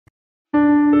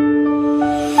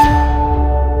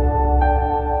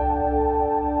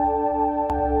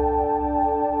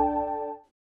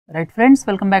Alright friends,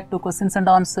 welcome back to questions and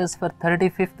answers for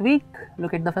 35th week.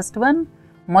 Look at the first one.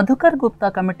 Madhukar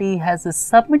Gupta committee has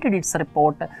submitted its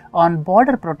report on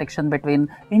border protection between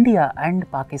India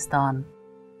and Pakistan.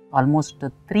 Almost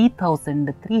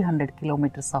 3,300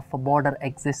 kilometers of border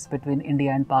exists between India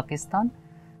and Pakistan.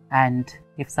 And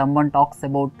if someone talks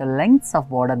about the lengths of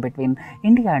border between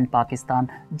India and Pakistan,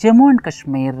 Jammu and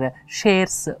Kashmir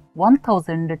shares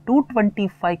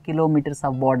 1,225 kilometers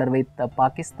of border with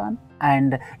Pakistan,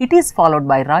 and it is followed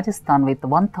by Rajasthan with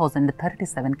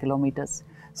 1,037 kilometers.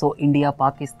 So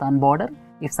India-Pakistan border,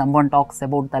 if someone talks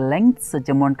about the lengths,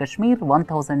 Jammu and Kashmir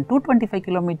 1,225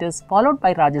 kilometers, followed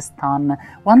by Rajasthan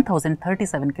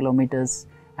 1,037 kilometers,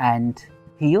 and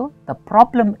here the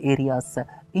problem areas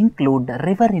include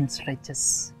riverine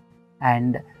stretches,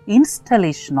 and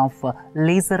installation of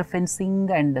laser fencing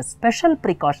and special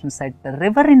precautions at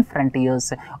riverine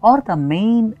frontiers are the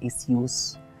main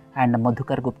issues. And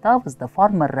Madhukar Gupta was the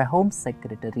former Home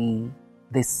Secretary.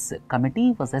 This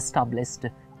committee was established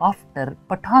after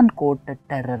Pathankot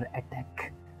terror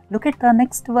attack. Look at the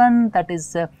next one, that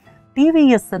is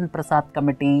TVSN Prasad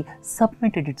committee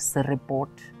submitted its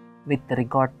report with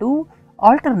regard to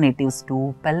alternatives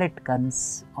to pellet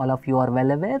guns. All of you are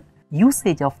well aware,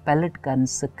 usage of pellet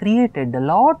guns created a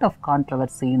lot of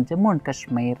controversy in Jammu and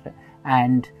Kashmir,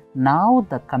 and now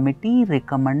the committee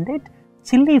recommended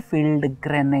chili-filled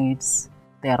grenades.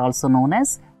 They are also known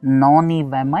as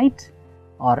non-evamite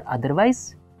or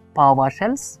otherwise pava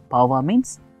shells. Pava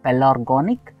means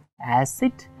pelargonic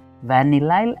acid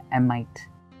vanillyl amide.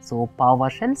 So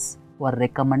pava shells were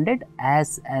recommended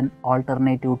as an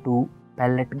alternative to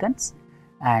pellet guns,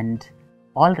 and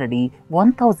already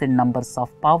 1,000 numbers of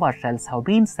pava shells have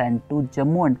been sent to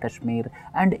Jammu and Kashmir,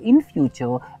 and in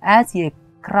future as a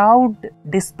crowd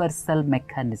dispersal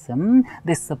mechanism,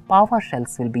 this pava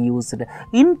shells will be used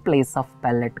in place of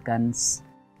pellet guns.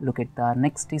 Look at the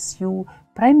next issue.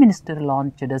 Prime Minister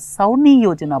launched a Sauni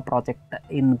Yojana project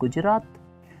in Gujarat.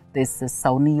 This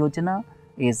Sauni Yojana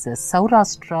is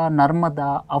Saurashtra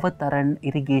Narmada Avataran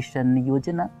Irrigation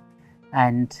Yojana,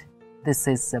 and this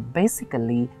is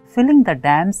basically filling the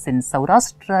dams in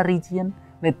Saurashtra region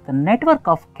with a network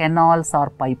of canals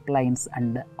or pipelines,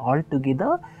 and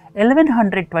altogether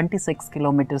 1126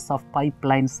 kilometers of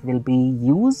pipelines will be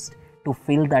used to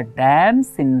fill the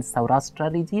dams in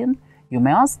Saurashtra region. You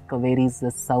may ask, where is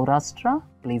Saurashtra?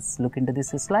 Please look into this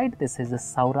slide. This is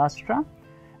Saurashtra,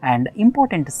 and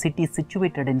important city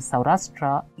situated in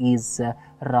Saurashtra is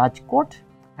Rajkot,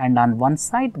 and on one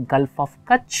side Gulf of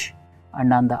Kutch,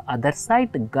 and on the other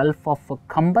side Gulf of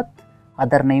Khambat.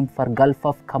 Other name for Gulf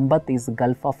of Khambat is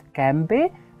Gulf of Cambay,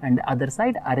 and other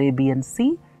side Arabian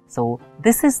Sea. So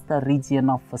this is the region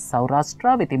of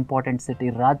Saurashtra with important city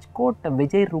Rajkot.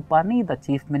 Vijay Rupani, the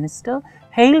Chief Minister,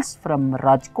 hails from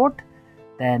Rajkot.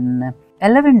 Then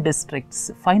 11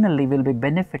 districts finally will be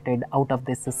benefited out of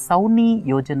this Sauni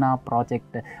Yojana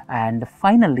project, and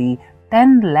finally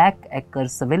 10 lakh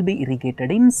acres will be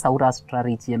irrigated in Saurashtra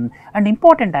region. And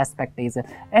important aspect is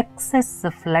excess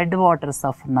floodwaters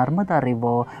of Narmada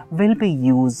river will be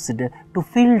used to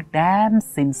fill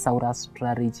dams in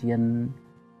Saurashtra region.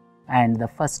 And the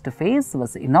first phase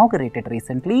was inaugurated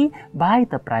recently by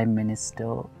the Prime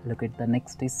Minister. Look at the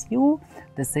next issue.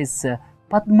 This is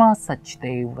Padma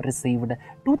Sachdev received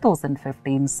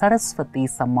 2015 Saraswati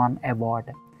Samman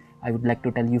Award. I would like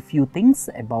to tell you few things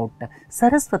about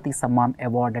Saraswati Samman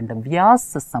Award and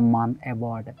Vyas Samman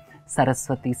Award.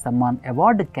 Saraswati Samman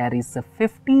Award carries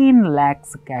 15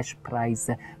 lakhs cash prize.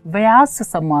 Vyas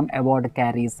Samman Award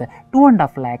carries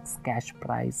 2.5 lakhs cash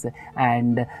prize.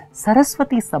 And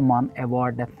Saraswati Samman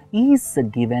Award is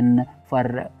given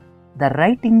for the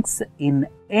writings in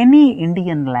any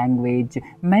Indian language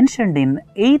mentioned in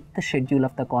 8th schedule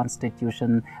of the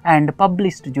Constitution and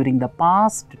published during the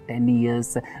past 10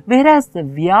 years, whereas the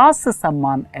Vyas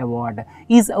Samman Award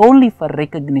is only for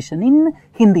recognition in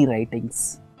Hindi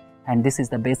writings. And this is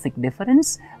the basic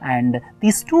difference, and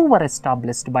these two were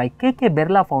established by K.K.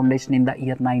 Birla Foundation in the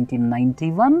year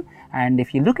 1991. And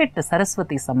if you look at the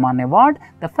Saraswati Samman Award,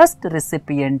 the first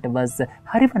recipient was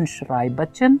Harivansh Rai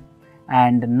Bachchan.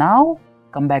 And now,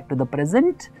 come back to the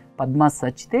present, Padma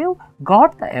Sachdev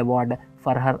got the award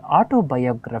for her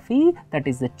autobiography, that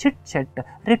is a Chit Chat,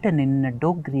 written in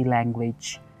Dogri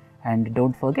language. And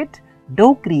don't forget,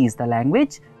 Dogri is the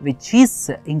language which is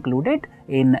included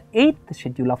in 8th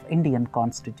schedule of Indian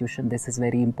Constitution. This is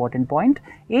very important point.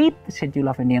 8th schedule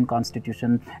of Indian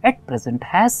Constitution at present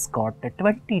has got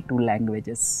 22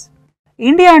 languages.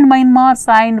 India and Myanmar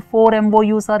signed 4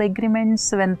 MOUs or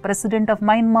agreements when President of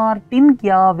Myanmar Tin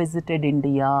Kya visited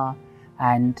India,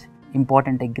 and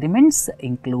Important agreements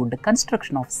include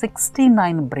construction of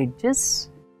 69 bridges,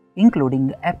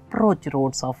 including approach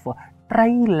roads of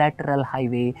trilateral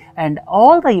highway, and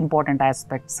all the important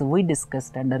aspects we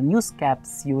discussed under news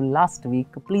capsule last week.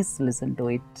 Please listen to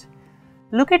it.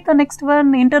 Look at the next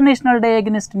one. International Day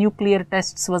Against Nuclear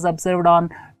Tests was observed on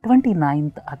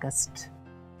 29th August.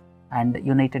 And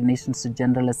United Nations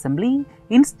General Assembly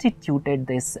instituted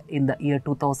this in the year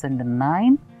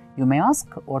 2009. You may ask,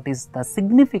 what is the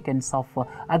significance of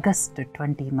August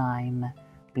 29?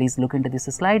 Please look into this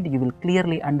slide. You will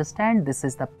clearly understand this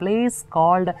is the place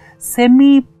called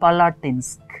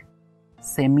Semipalatinsk.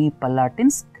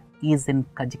 Semipalatinsk is in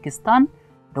Kazakhstan.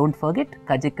 Don't forget,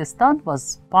 Kazakhstan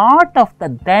was part of the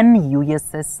then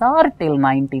USSR till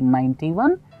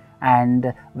 1991.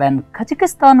 And when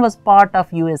Kazakhstan was part of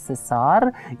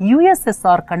USSR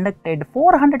conducted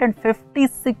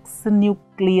 456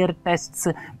 nuclear tests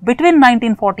between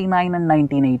 1949 and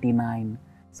 1989.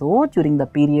 So, during the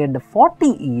period 40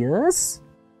 years,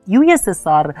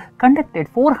 USSR conducted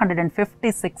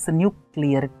 456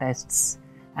 nuclear tests,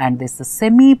 and this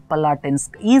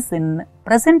Semipalatinsk is in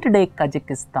present-day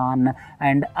Kazakhstan,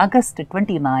 and August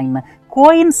 29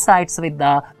 coincides with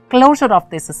the closure of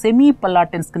this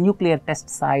Semipalatinsk nuclear test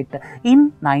site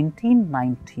in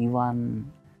 1991.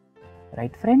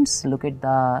 Right friends, look at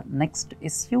the next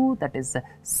issue, that is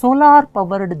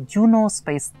solar-powered Juno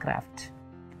spacecraft.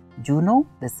 Juno,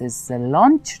 this is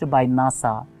launched by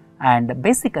NASA and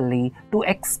basically to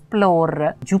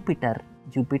explore Jupiter.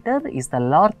 Jupiter is the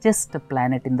largest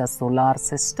planet in the solar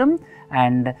system,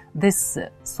 and this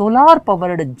solar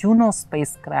powered Juno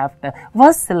spacecraft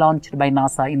was launched by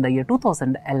NASA in the year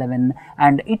 2011,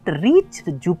 and it reached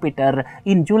Jupiter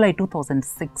in July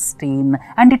 2016,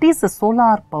 and it is a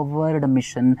solar powered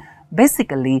mission.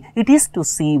 Basically, it is to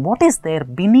see what is there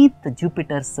beneath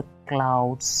Jupiter's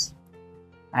clouds.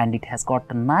 And it has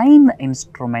got 9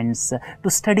 instruments to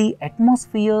study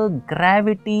atmosphere,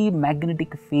 gravity,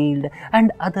 magnetic field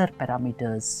and other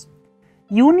parameters.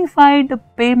 Unified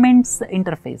Payments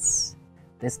Interface.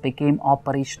 This became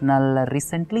operational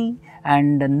recently,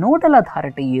 and nodal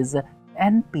authority is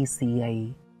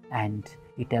NPCI, and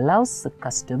it allows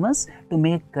customers to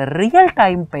make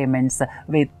real-time payments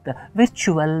with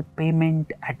virtual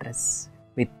payment address.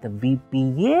 With the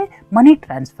VPA, money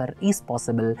transfer is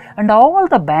possible and all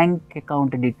the bank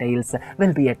account details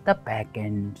will be at the back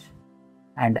end.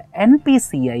 And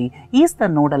NPCI is the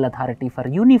nodal authority for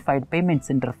Unified Payments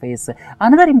Interface.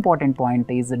 Another important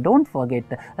point is, don't forget,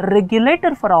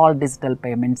 regulator for all digital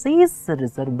payments is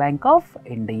Reserve Bank of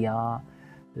India.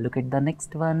 Look at the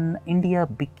next one. India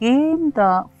became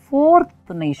the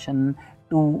 4th nation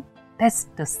to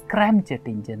test scramjet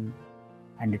engine.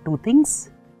 And 2 things.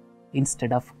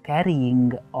 Instead of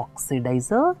carrying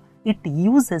oxidizer, it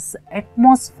uses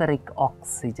atmospheric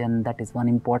oxygen. That is one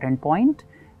important point.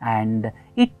 And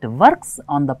it works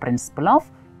on the principle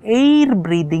of air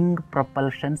breathing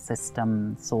propulsion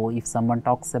system. So, if someone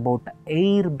talks about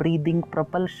air breathing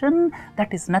propulsion,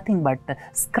 that is nothing but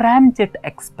scramjet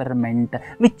experiment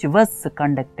which was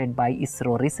conducted by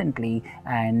ISRO recently.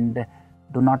 And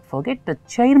do not forget, the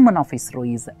chairman of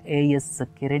ISRO is A.S.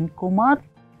 Kiran Kumar,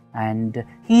 and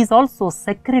he is also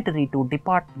secretary to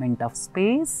Department of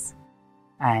Space,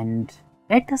 and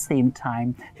at the same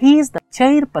time he is the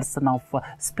chairperson of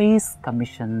Space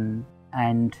Commission.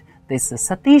 And this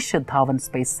Satish Dhawan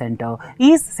Space Center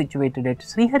is situated at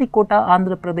Sriharikota,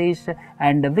 Andhra Pradesh,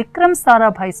 and Vikram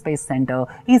Sarabhai Space Center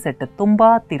is at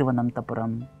Tumba,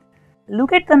 Thiruvananthapuram.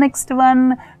 Look at the next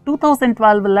one.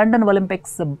 2012 London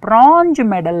Olympics bronze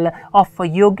medal of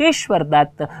Yogeshwar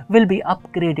Dutt will be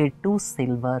upgraded to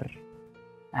silver.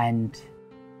 And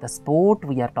the sport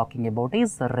we are talking about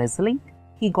is wrestling.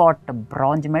 He got a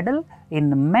bronze medal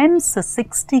in men's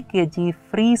 60 kg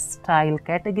freestyle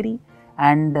category,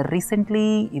 and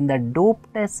recently in the dope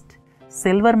test,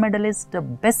 silver medalist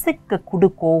Besik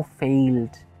Kuduko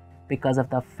failed. Because of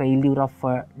the failure of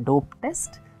dope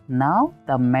test, now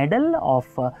the medal of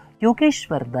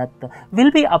Yogeshwar Dutt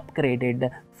will be upgraded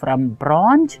from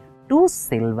bronze to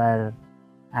silver.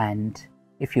 And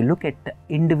if you look at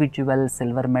individual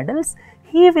silver medals,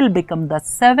 he will become the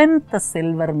 7th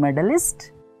silver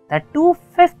medalist, the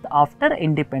 5th after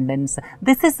independence.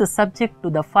 This is subject to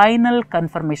the final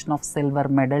confirmation of silver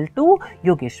medal to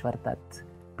Yogeshwar Dutt.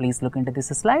 Please look into this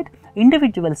slide.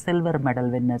 Individual silver medal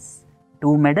winners.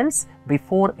 2 medals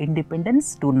before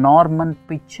independence to Norman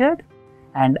Pitchard,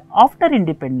 and after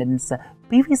independence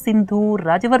PV Sindhu,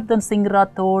 Rajavardhan Singh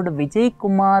Rathod, Vijay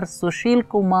Kumar, Sushil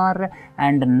Kumar,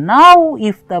 and now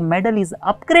if the medal is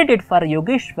upgraded for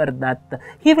Yogeshwar Dutt,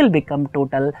 he will become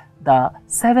total the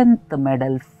 7th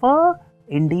medal for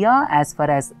India as far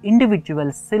as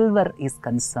individual silver is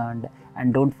concerned.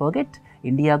 And don't forget,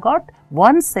 India got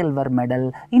 1 silver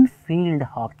medal in field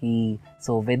hockey.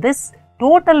 So with this,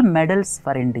 total medals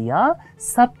for India,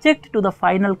 subject to the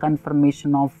final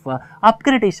confirmation of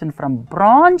upgradation from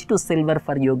bronze to silver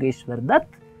for Yogeshwar Dutt,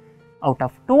 out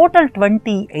of total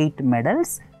 28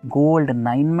 medals, gold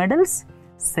 9 medals,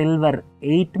 silver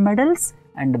 8 medals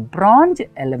and bronze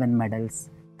 11 medals.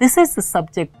 This is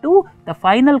subject to the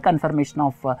final confirmation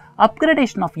of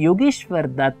upgradation of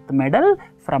Yogeshwar Dutt medal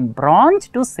from bronze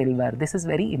to silver. This is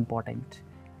very important.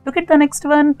 Look at the next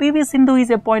one. PV Sindhu is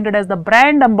appointed as the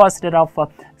brand ambassador of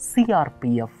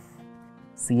CRPF.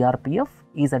 CRPF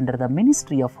is under the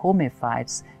Ministry of Home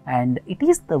Affairs and it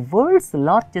is the world's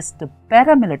largest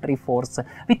paramilitary force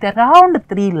with around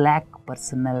 3 lakh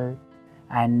personnel,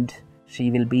 and she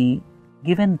will be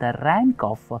given the rank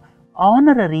of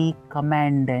honorary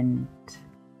commandant.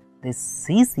 This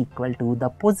is equal to the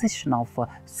position of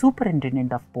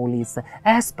superintendent of police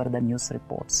as per the news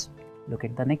reports. Look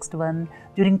at the next one.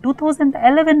 During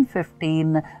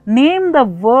 2011-15, name the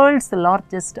world's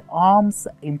largest arms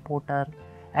importer.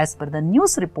 As per the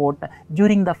news report,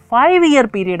 during the 5-year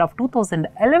period of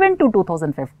 2011 to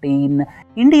 2015,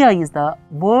 India is the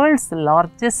world's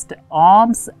largest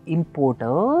arms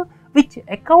importer, which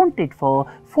accounted for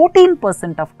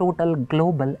 14% of total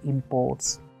global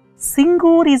imports.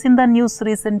 Singur is in the news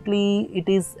recently. It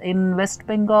is in West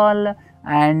Bengal,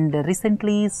 and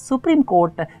recently Supreme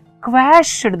Court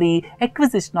quashed the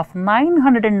acquisition of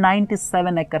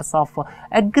 997 acres of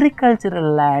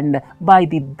agricultural land by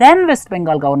the then West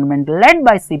Bengal government led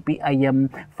by CPIM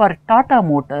for Tata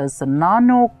Motors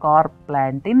nano car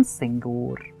plant in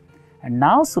Singur. And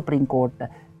now Supreme Court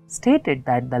stated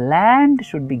that the land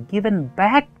should be given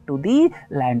back to the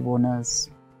landowners.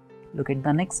 Look at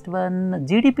the next one.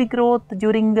 GDP growth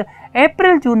during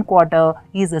April-June quarter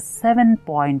is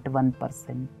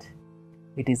 7.1%.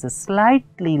 It is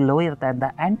slightly lower than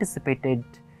the anticipated,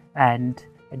 and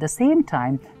at the same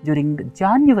time during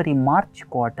January-March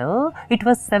quarter it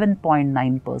was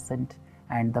 7.9%,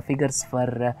 and the figures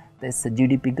for this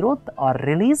GDP growth are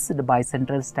released by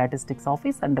Central Statistics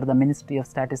Office under the Ministry of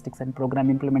Statistics and Program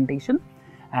Implementation.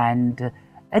 And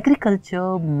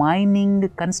agriculture, mining,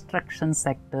 construction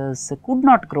sectors could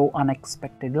not grow on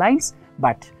expected lines,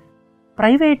 but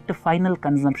private final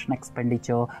consumption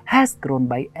expenditure has grown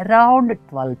by around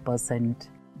 12%.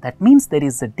 That means there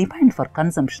is a demand for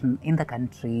consumption in the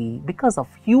country because of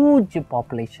huge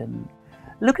population.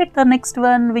 Look at the next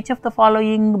one. Which of the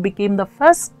following became the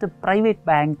first private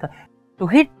bank to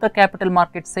hit the capital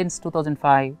market since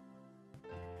 2005?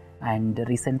 And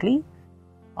recently,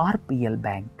 RBL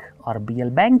Bank.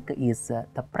 RBL Bank is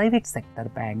the private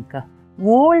sector bank,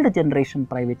 old generation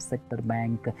private sector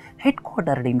bank,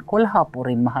 headquartered in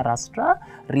Kolhapur in Maharashtra.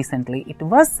 Recently, it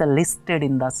was listed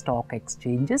in the stock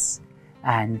exchanges,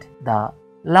 and the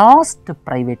last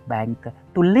private bank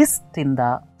to list in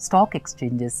the stock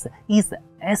exchanges is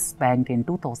S Bank in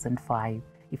 2005.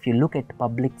 If you look at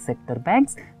public sector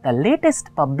banks, the latest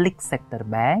public sector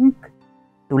bank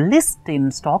to list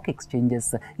in stock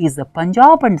exchanges is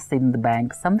Punjab and Sindh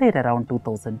Bank somewhere around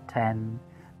 2010.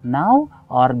 Now,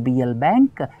 RBL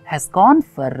Bank has gone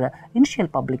for initial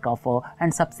public offer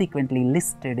and subsequently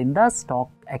listed in the stock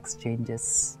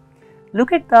exchanges.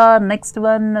 Look at the next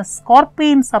one.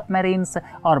 Scorpene submarines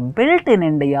are built in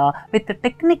India with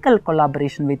technical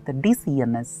collaboration with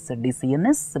DCNS.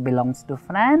 DCNS belongs to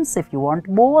France. If you want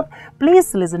more,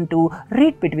 please listen to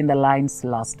Read Between the Lines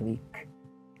last week.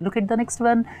 Look at the next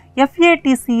one.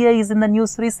 FATCA is in the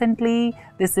news recently.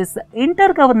 This is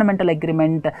intergovernmental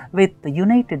agreement with the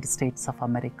United States of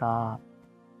America.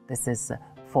 This is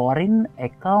Foreign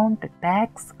Account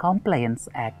Tax Compliance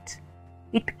Act.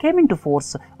 It came into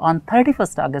force on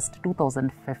 31st August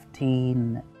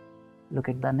 2015. Look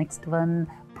at the next one.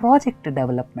 Project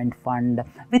Development Fund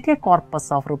with a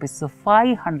corpus of rupees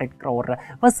 500 crore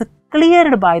was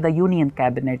cleared by the Union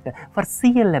Cabinet for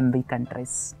CLMV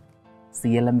countries.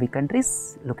 CLMV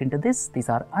countries, look into this, these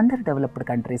are underdeveloped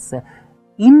countries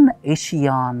in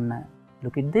ASEAN.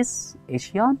 Look at this,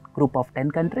 ASEAN, group of 10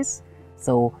 countries.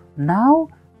 So now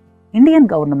Indian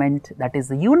government, that is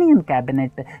the Union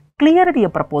Cabinet, cleared a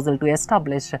proposal to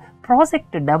establish Project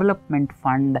Development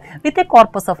Fund with a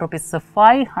corpus of rupees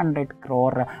 500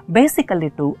 crore, basically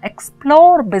to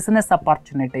explore business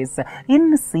opportunities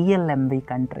in CLMV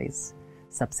countries.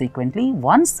 Subsequently,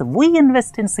 once we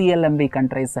invest in CLMV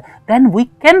countries, then we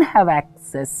can have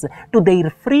access to their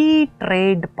free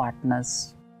trade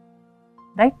partners.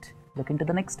 Right? Look into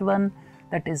the next one.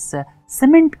 that is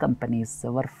cement companies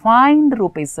were fined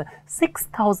rupees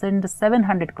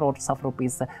 6,700 crores of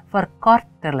rupees for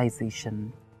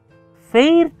cartelization.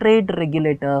 Fair trade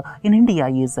regulator in India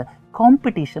is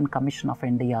Competition Commission of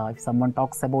India. If someone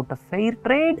talks about a fair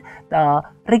trade, the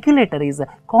regulator is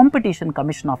Competition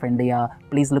Commission of India.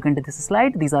 Please look into this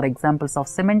slide. These are examples of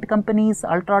cement companies: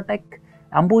 Ultratech,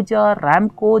 Ambuja,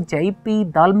 Ramco,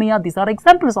 JP, Dalmia. These are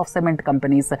examples of cement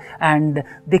companies, and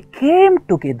they came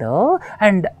together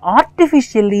and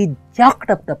artificially jacked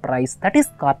up the price. That is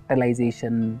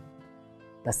cartelization.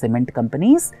 The cement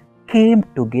companies came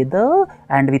together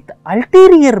and with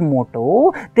ulterior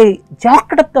motive, they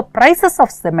jacked up the prices of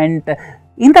cement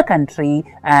in the country,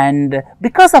 and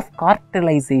because of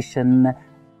cartelization,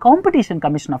 Competition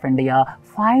Commission of India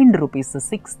fined rupees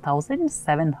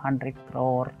 6,700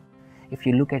 crore. If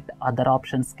you look at other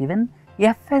options given,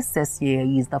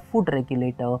 FSSAI is the food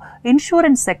regulator,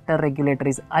 insurance sector regulator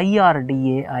is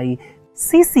IRDAI,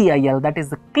 CCIL, that is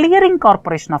the Clearing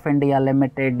Corporation of India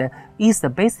Limited, is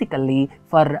basically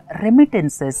for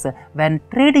remittances when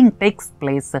trading takes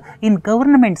place in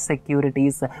government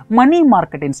securities, money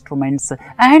market instruments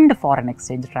and foreign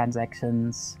exchange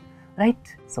transactions.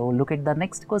 Right? So, look at the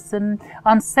next question.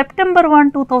 On September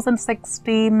 1,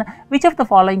 2016, which of the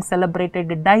following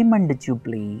celebrated Diamond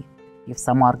Jubilee? If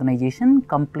some organization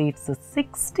completes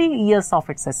 60 years of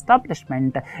its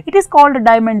establishment, it is called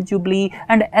Diamond Jubilee,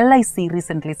 and LIC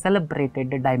recently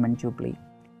celebrated Diamond Jubilee.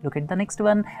 Look at the next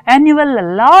one.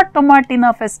 Annual La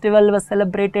Tomatina festival was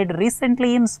celebrated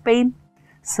recently in Spain.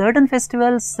 Certain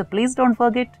festivals, please don't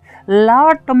forget,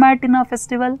 La Tomatina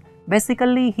festival.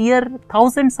 Basically, here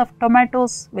thousands of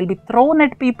tomatoes will be thrown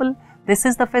at people. This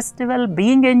is the festival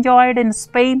being enjoyed in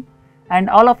Spain. And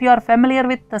all of you are familiar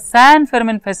with the San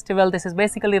Fermin festival. This is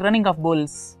basically running of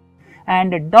bulls.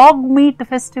 And dog meat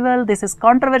festival. This is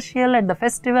controversial, and the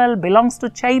festival belongs to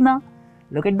China.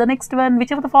 Look at the next one.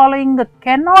 Which of the following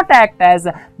cannot act as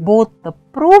both the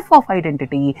proof of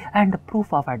identity and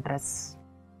proof of address?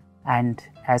 And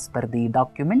as per the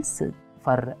documents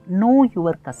for Know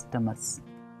Your Customers,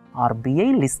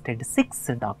 RBI listed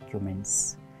 6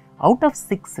 documents. Out of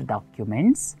 6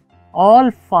 documents, all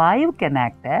 5 can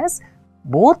act as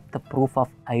both the proof of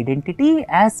identity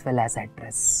as well as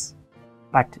address,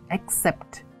 but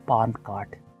except PAN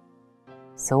card.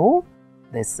 So,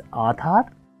 this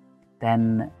Aadhaar,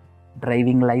 then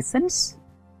driving license,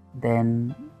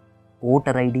 then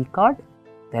voter ID card,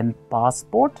 then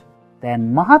passport,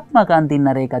 then Mahatma Gandhi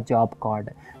Narega job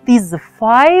card. These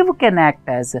 5 can act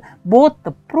as both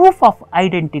the proof of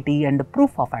identity and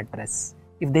proof of address.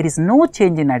 If there is no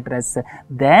change in address,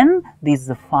 then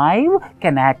these 5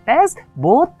 can act as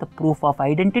both the proof of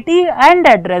identity and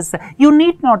address. You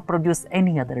need not produce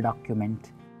any other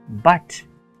document. But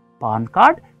PAN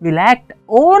card will act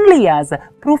only as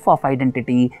proof of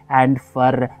identity, and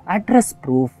for address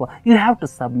proof, you have to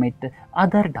submit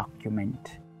other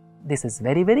document. This is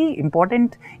very, very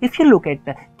important. If you look at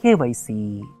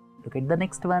KYC, look at the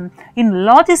next one. In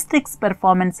Logistics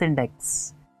Performance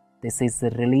Index, this is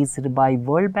released by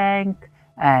World Bank,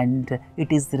 and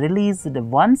it is released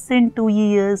once in 2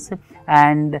 years.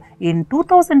 And in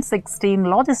 2016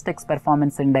 Logistics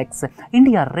Performance Index,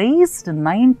 India raised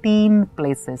 19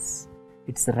 places.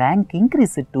 Its rank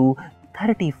increased to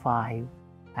 35.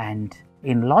 And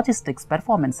in Logistics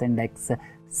Performance Index,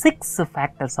 6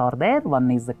 factors are there.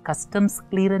 One is the customs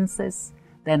clearances,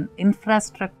 then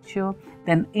infrastructure,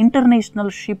 then international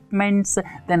shipments,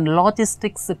 then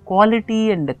logistics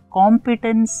quality and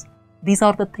competence. These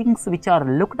are the things which are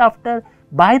looked after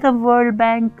by the World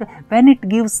Bank when it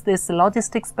gives this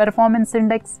Logistics Performance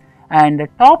Index. And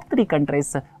top 3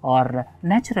 countries are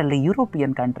naturally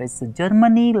European countries: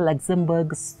 Germany,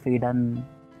 Luxembourg, Sweden.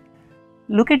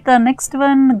 Look at the next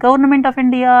one. Government of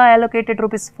India allocated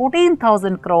rupees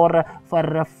 14,000 crore for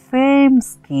a FAME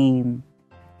scheme.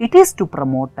 It is to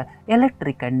promote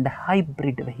electric and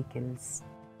hybrid vehicles.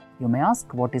 You may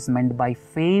ask, what is meant by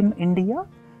FAME India?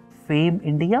 FAME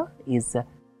India is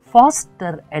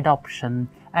faster adoption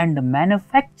and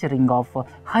manufacturing of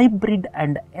hybrid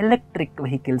and electric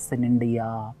vehicles in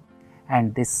India.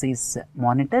 And this is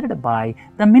monitored by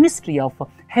the Ministry of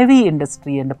Heavy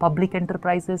Industry and Public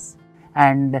Enterprises.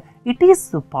 And it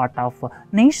is part of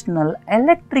National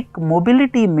Electric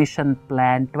Mobility Mission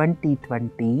Plan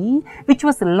 2020, which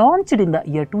was launched in the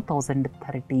year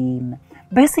 2013,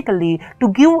 basically to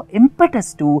give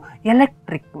impetus to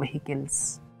electric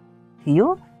vehicles.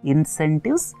 Here,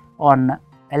 incentives on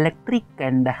electric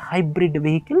and hybrid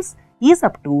vehicles is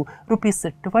up to rupees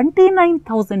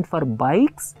 29,000 for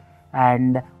bikes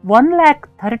and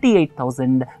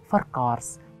 1,38,000 for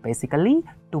cars. basically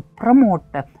to promote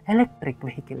electric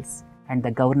vehicles. And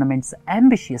the government's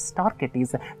ambitious target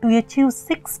is to achieve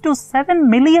 6 to 7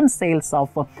 million sales of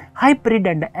hybrid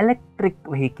and electric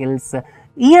vehicles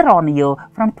year on year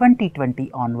from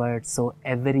 2020 onwards. So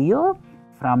every year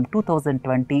from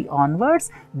 2020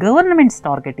 onwards, government's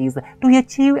target is to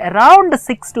achieve around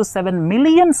 6 to 7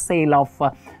 million sale of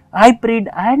hybrid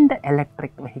and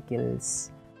electric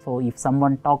vehicles. So if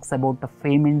someone talks about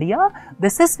FAME India,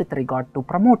 this is with regard to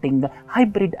promoting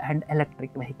hybrid and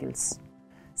electric vehicles.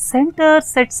 Centre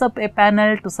sets up a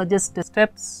panel to suggest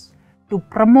steps to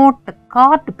promote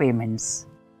card payments.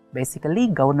 Basically,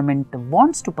 government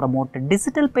wants to promote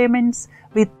digital payments.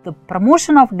 With the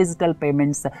promotion of digital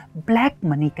payments, black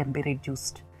money can be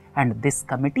reduced. And this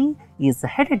committee is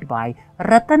headed by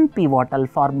Ratan P. Vatal,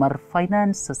 former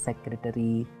Finance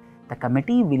Secretary. The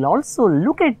committee will also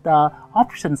look at the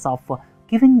options of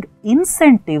giving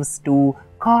incentives to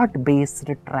card-based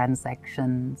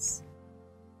transactions.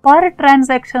 Per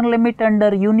transaction limit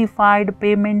under Unified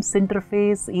Payments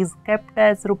Interface is kept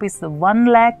as Rs 1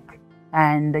 lakh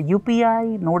and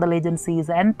UPI, nodal agency is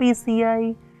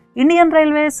NPCI. Indian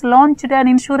Railways launched an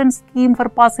insurance scheme for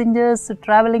passengers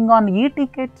travelling on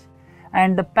e-ticket,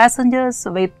 and passengers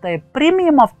with a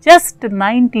premium of just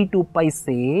 92 paise,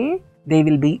 they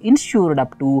will be insured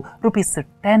up to Rs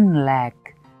 10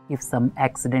 lakh. If some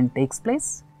accident takes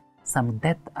place, some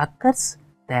death occurs,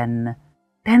 then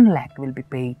 10 lakh will be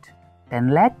paid. 10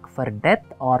 lakh for death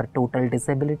or total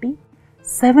disability,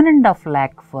 7.5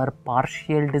 lakh for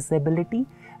partial disability,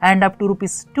 and up to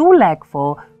Rs 2 lakh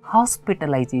for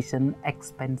hospitalization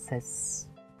expenses.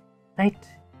 Right?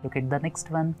 Look at the next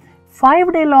one.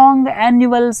 5-day long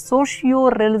annual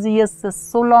socio-religious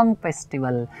Solong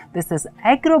festival. This is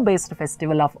agro-based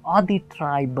festival of Adi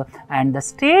tribe, and the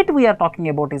state we are talking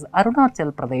about is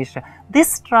Arunachal Pradesh.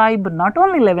 This tribe not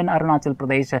only live in Arunachal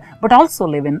Pradesh but also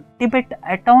live in Tibet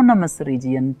Autonomous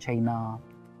Region, China.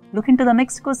 Look into the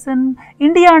next question.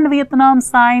 India and Vietnam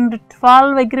signed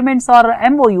 12 agreements or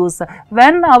MOUs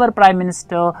when our Prime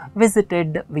Minister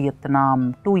visited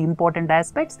Vietnam. Two important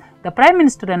aspects. The Prime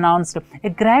Minister announced a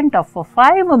grant of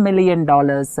 $5 million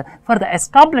for the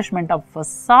establishment of a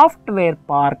software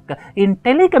park in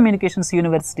Telecommunications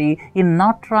University in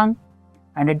Nha Trang.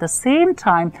 And at the same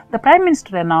time, the Prime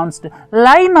Minister announced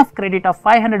line of credit of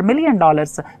 $500 million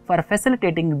for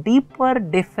facilitating deeper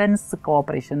defense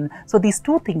cooperation. So these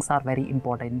two things are very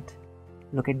important.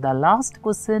 Look at the last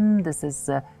question. This is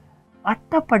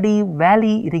Attapadi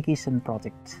Valley Irrigation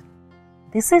Project.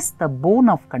 This is the bone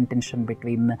of contention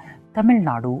between Tamil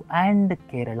Nadu and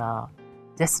Kerala.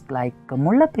 Just like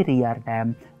Mullaperiyar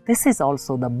Dam, this is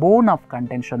also the bone of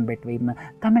contention between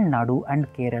Tamil Nadu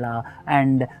and Kerala,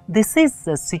 and this is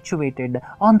situated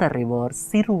on the river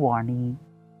Siruvani.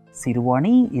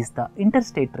 Siruvani is the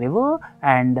interstate river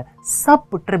and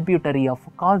sub-tributary of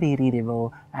Kaveri river,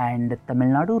 and Tamil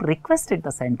Nadu requested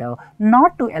the centre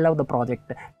not to allow the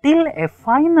project till a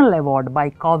final award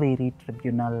by Kaveri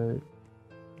Tribunal.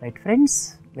 Right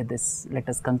friends, with this let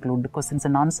us conclude the questions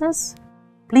and answers.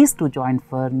 Please do join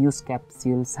for news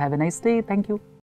capsules. Have a nice day. Thank you.